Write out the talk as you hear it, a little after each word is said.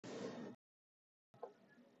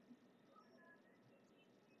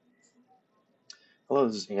Hello,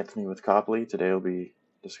 this is Anthony with Copley. Today I'll be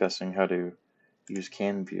discussing how to use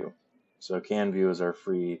CANview. So CANview is our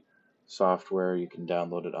free software. You can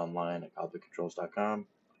download it online at copleycontrols.com,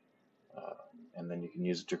 and then you can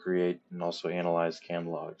use it to create and also analyze CAN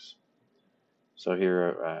logs. So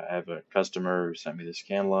here I have a customer who sent me this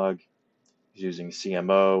CAN log. He's using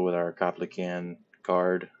CMO with our Copley CAN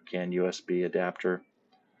card, CAN USB adapter,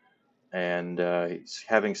 and he's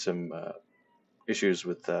having some issues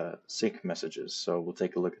with sync messages, so we'll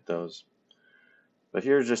take a look at those. But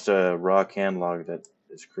here's just a raw CAN log that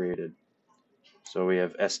is created. So we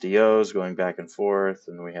have SDOs going back and forth,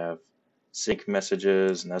 and we have sync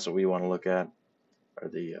messages, and that's what we want to look at.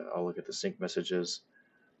 I'll look at the sync messages.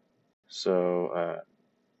 So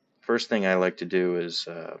first thing I like to do is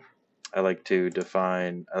I like to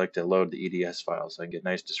load the EDS files. So I can get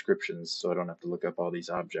nice descriptions, so I don't have to look up all these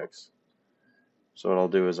objects. So what I'll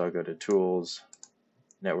do is I'll go to Tools,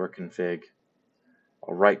 Network Config.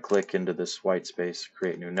 I'll right-click into this white space,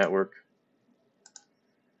 create new network,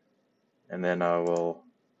 and then I will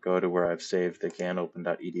go to where I've saved the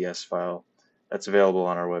canopen.eds file. That's available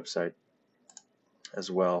on our website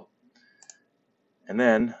as well. And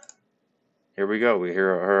then here we go.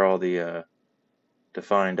 Here all the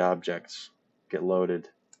defined objects get loaded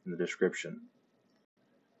in the description.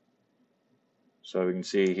 So we can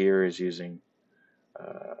see here is using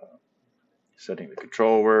setting the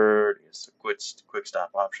control word, it's the quick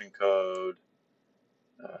stop option code,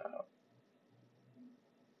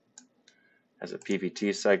 has a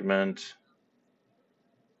PVT segment.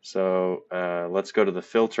 So let's go to the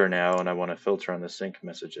filter now, and I want to filter on the sync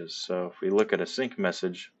messages. So if we look at a sync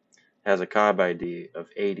message, it has a COB ID of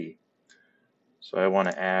 80. So I want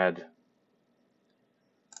to add,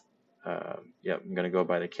 I'm going to go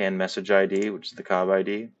by the CAN message ID, which is the COB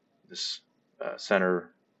ID, this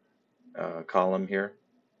center column here.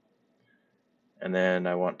 And then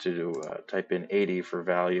I want to type in 80 for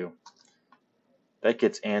value. That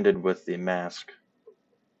gets ANDed with the mask.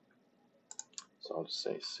 So I'll just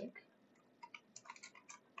say sync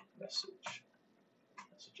messages.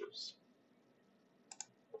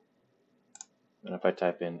 And if I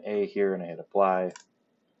type in A here and I hit apply,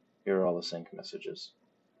 here are all the sync messages.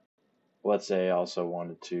 Let's say I also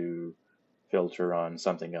wanted to filter on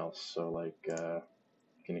something else. So like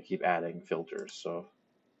I'm going to keep adding filters. So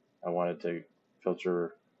I wanted to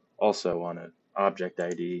filter also on an object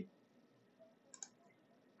ID.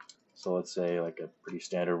 So let's say like a pretty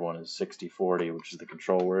standard one is 6040, which is the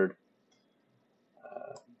control word.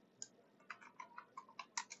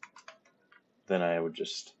 Then I would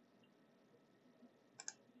just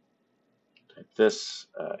type this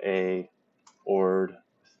A ORD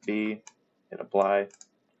B, hit apply.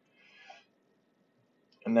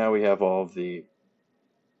 And now we have all of the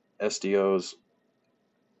SDOs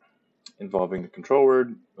involving the control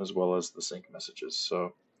word as well as the sync messages.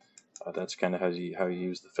 So that's kind of how you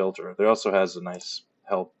use the filter. There also has a nice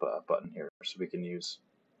help button here, so we can use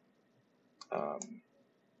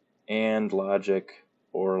AND logic,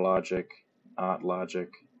 OR logic, NOT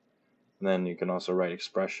logic, and then you can also write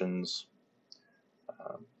expressions.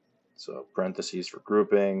 So parentheses for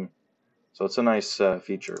grouping. So it's a nice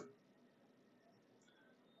feature.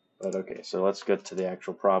 But okay, so let's get to the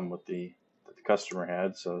actual problem that the customer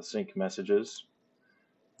had. So sync messages,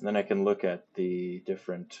 and then I can look at the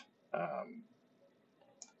different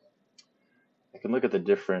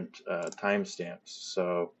timestamps.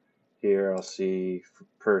 So here I'll see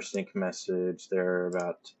per sync message they're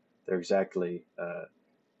exactly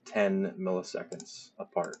 10 milliseconds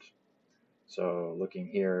apart. So looking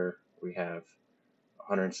here, we have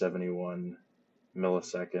 171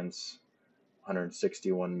 milliseconds,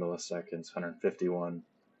 161 milliseconds, 151.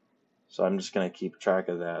 So I'm just going to keep track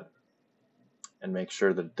of that and make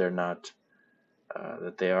sure that they're not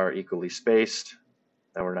that they are equally spaced,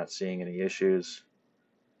 that we're not seeing any issues.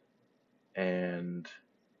 And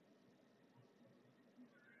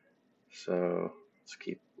so let's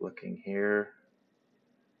keep looking here.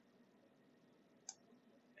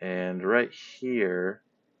 And right here,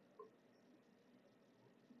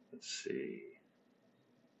 let's see.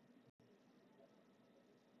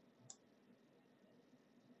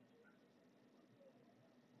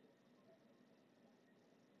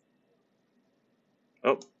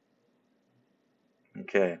 Oh,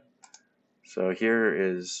 okay. So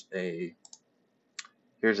here's a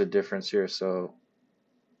difference here. So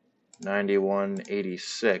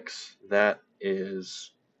 9186. That's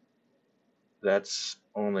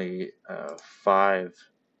only 5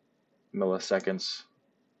 milliseconds,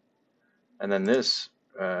 and then this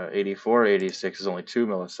 8486 is only 2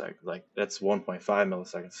 milliseconds. Like that's 1.5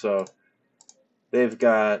 milliseconds. So they've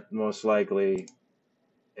got most likely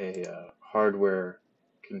a hardware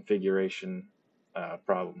configuration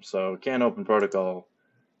problem. So CAN open protocol,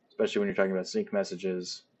 especially when you're talking about sync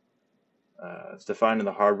messages, it's defined in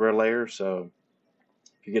the hardware layer. So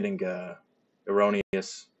if you're getting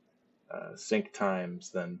erroneous sync times,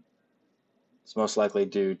 then it's most likely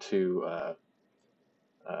due to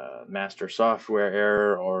master software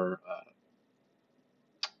error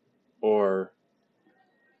or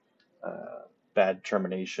bad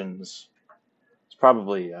terminations. It's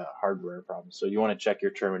probably a hardware problem. So you want to check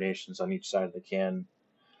your terminations on each side of the CAN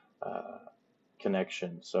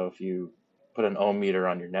connection. So if you put an ohm meter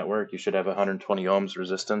on your network, you should have 120 ohms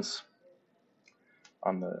resistance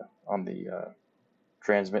on the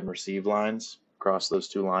transmit and receive lines across those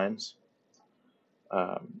two lines.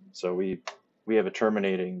 So we have a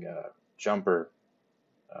terminating jumper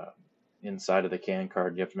inside of the CAN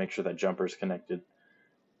card. You have to make sure that jumper is connected,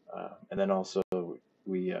 and then also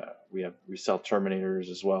we sell terminators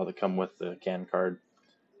as well that come with the CAN card.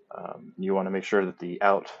 You want to make sure that the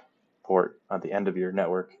out port at the end of your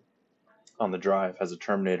network on the drive has a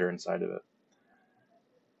terminator inside of it.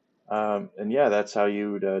 And yeah, that's how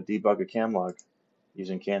you would debug a CAN log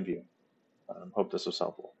using CANview. Hope this was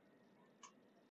helpful.